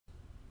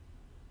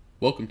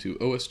Welcome to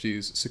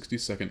OSG's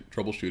 60-second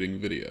troubleshooting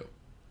video.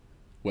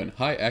 When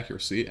high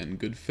accuracy and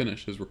good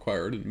finish is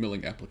required in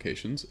milling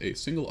applications, a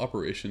single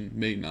operation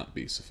may not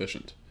be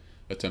sufficient.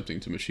 Attempting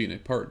to machine a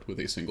part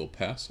with a single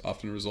pass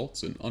often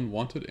results in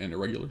unwanted and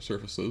irregular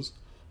surfaces,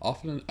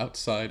 often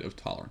outside of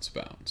tolerance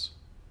bounds.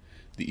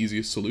 The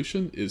easiest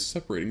solution is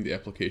separating the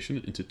application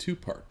into two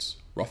parts,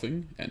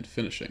 roughing and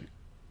finishing.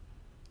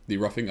 The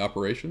roughing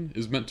operation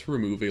is meant to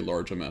remove a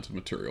large amount of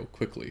material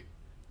quickly.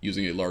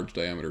 Using a large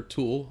diameter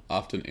tool,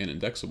 often an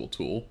indexable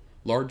tool,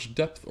 large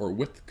depth or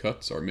width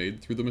cuts are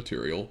made through the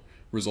material,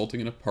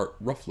 resulting in a part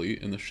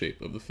roughly in the shape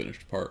of the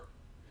finished part.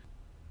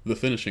 The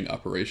finishing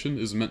operation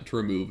is meant to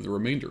remove the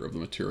remainder of the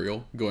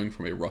material, going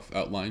from a rough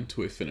outline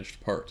to a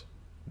finished part.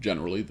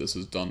 Generally, this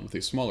is done with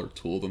a smaller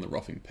tool than the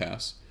roughing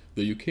pass,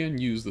 though you can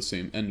use the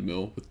same end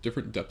mill with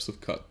different depths of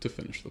cut to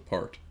finish the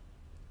part.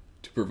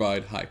 To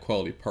provide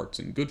high-quality parts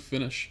and good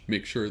finish,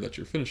 make sure that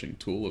your finishing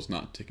tool is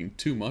not taking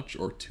too much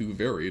or too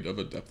varied of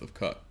a depth of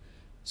cut.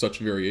 Such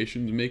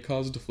variations may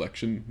cause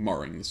deflection,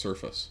 marring the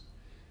surface.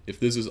 If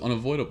this is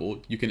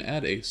unavoidable, you can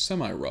add a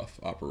semi-rough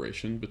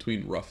operation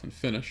between rough and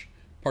finish,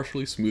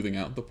 partially smoothing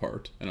out the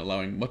part and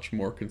allowing much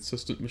more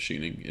consistent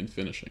machining in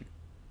finishing.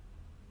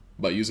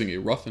 By using a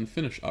rough and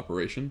finish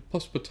operation,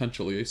 plus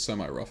potentially a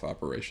semi-rough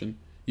operation,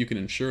 you can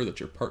ensure that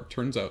your part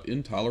turns out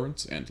in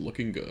tolerance and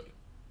looking good.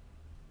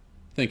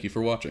 Thank you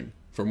for watching.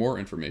 For more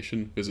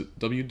information, visit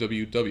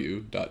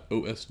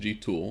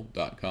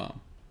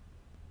www.osgtool.com.